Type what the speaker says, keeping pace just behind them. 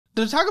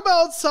The Taco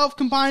Bell itself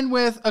combined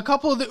with a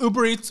couple of the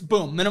Uber Eats,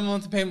 boom, minimum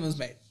monthly payment was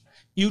made.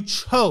 You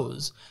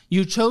chose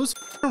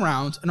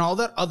around and all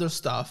that other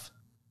stuff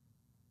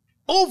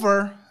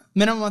over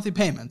minimum monthly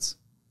payments,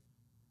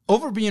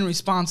 over being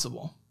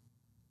responsible.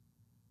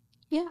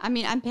 Yeah, I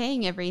mean, I'm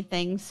paying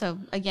everything. So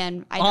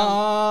again, I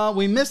don't.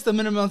 We missed the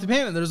minimum monthly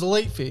payment. There's a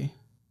late fee.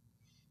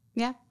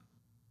 Yeah.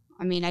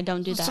 I mean, I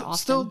don't do that often.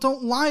 Still,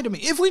 don't lie to me.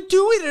 If we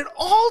do it at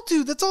all,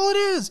 dude, that's all it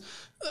is.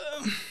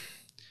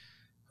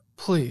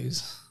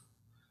 Please.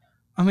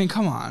 I mean,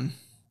 come on.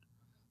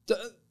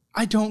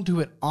 I don't do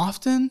it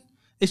often.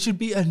 It should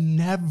be a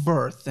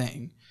never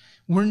thing.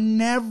 We're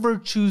never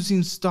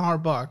choosing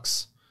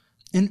Starbucks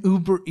and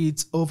Uber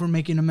Eats over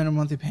making a minimum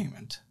monthly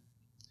payment.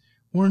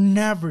 We're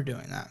never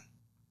doing that.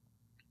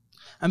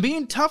 I'm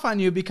being tough on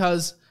you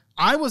because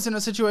I was in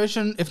a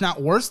situation, if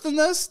not worse than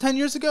this, 10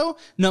 years ago.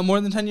 No, more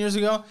than 10 years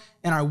ago.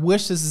 And I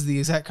wish this is the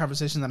exact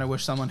conversation that I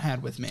wish someone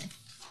had with me.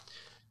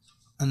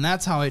 And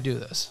that's how I do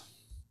this.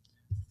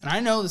 And I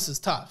know this is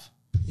tough.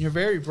 You're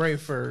very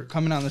brave for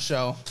coming on the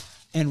show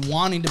and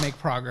wanting to make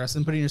progress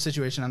and putting your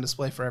situation on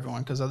display for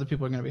everyone because other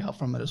people are going to be helped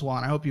from it as well.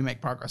 And I hope you make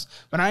progress.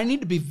 But I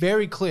need to be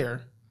very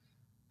clear.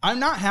 I'm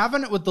not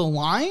having it with the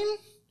lying,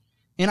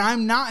 and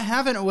I'm not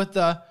having it with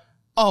the,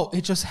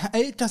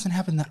 it doesn't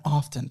happen that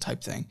often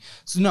type thing.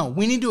 So no,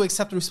 we need to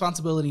accept the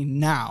responsibility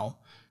now,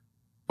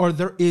 or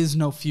there is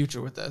no future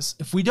with this.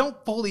 If we don't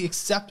fully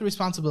accept the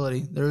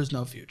responsibility, there is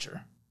no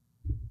future.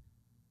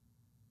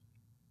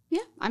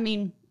 Yeah, I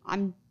mean,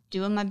 I'm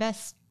doing my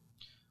best.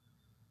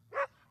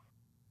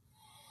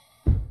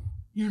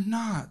 You're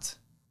not.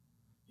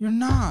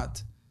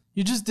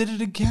 You just did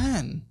it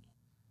again.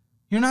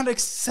 You're not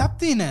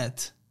accepting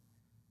it.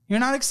 You're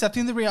not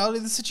accepting the reality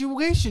of the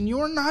situation. You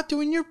are not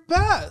doing your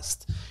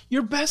best.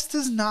 Your best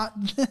is not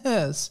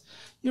this.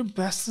 Your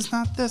best is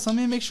not this. Let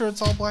me make sure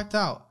it's all blacked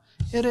out.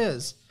 It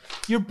is.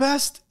 Your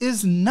best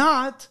is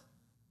not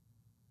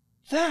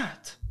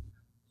that.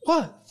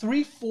 What?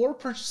 3, 4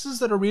 purchases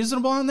that are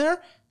reasonable on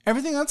there?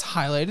 Everything that's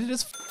highlighted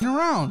is f***ing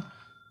around.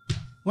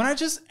 When I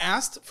just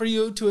asked for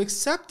you to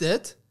accept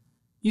it,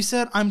 you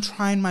said, I'm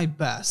trying my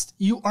best.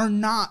 You are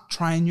not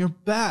trying your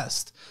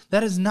best.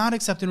 That is not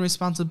accepting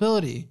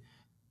responsibility.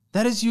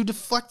 That is you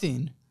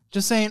deflecting.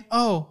 Just saying,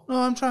 oh,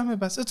 no, I'm trying my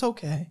best. It's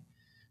okay.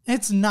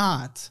 It's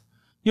not.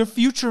 Your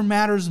future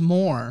matters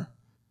more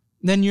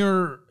than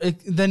you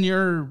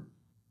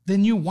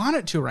want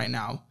it to right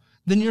now.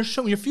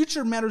 Your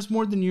future matters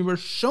more than you are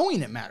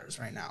showing it matters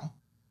right now.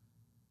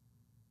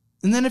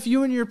 And then if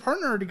you and your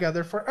partner are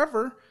together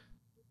forever,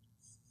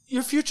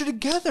 your future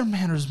together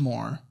matters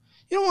more.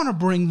 You don't want to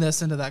bring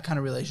this into that kind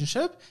of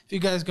relationship. If you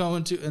guys go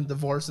into a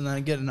divorce and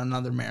then get in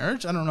another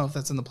marriage, I don't know if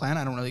that's in the plan.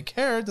 I don't really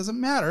care. It doesn't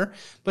matter.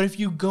 But if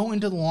you go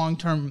into the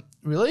long-term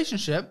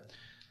relationship,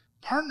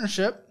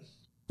 partnership,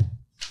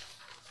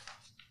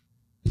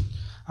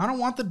 I don't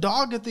want the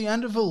dog at the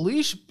end of a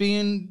leash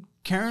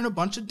carrying a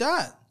bunch of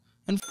debt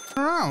and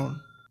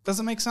around.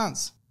 Doesn't make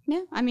sense.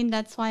 Yeah, I mean,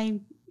 that's why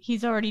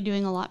he's already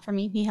doing a lot for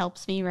me. He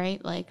helps me,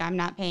 right? Like, I'm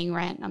not paying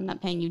rent. I'm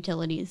not paying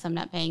utilities. I'm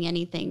not paying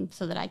anything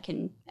so that I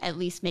can at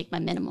least make my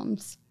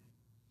minimums.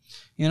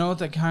 You know what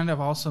that kind of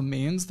also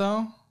means,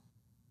 though?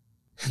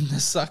 And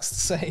this sucks to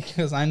say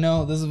because I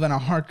know this has been a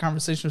hard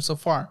conversation so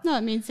far. No,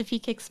 it means if he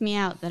kicks me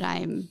out that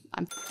I'm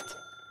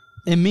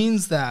It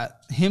means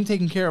that him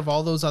taking care of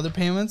all those other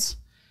payments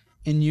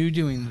and you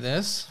doing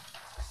this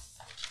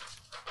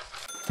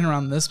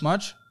around this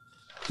much,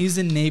 he's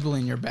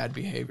enabling your bad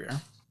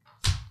behavior.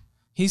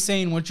 He's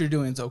saying what you're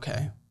doing is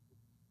okay.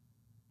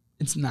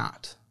 It's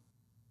not.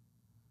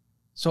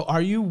 So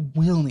are you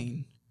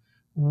willing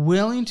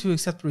to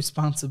accept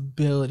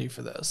responsibility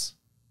for this?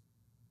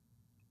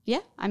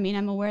 Yeah, I mean,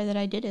 I'm aware that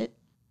I did it.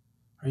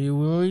 Are you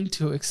willing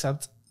to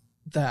accept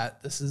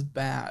that this is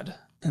bad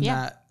and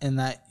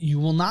that you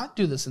will not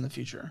do this in the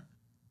future?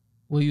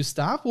 Will you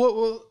stop?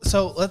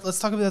 So let's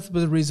talk about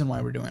the reason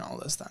why we're doing all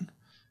this then.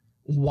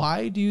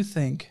 Why do you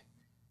think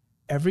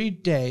every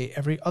day,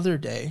 every other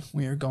day,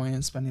 we are going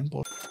and spending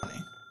money?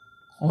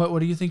 What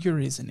do you think your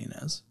reasoning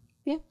is?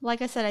 Yeah,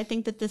 like I said, I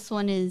think that this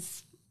one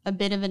is a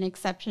bit of an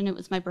exception. It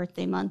was my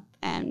birthday month.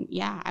 And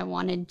yeah, I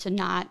wanted to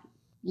not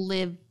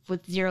live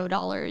with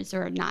 $0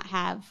 or not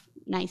have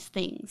nice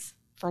things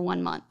for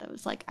 1 month. I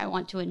was like, I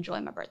want to enjoy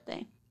my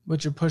birthday.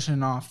 But you're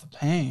pushing off the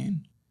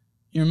pain.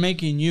 You're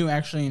making you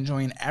actually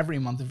enjoying every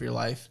month of your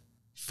life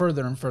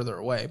further and further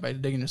away by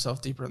digging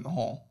yourself deeper in the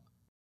hole.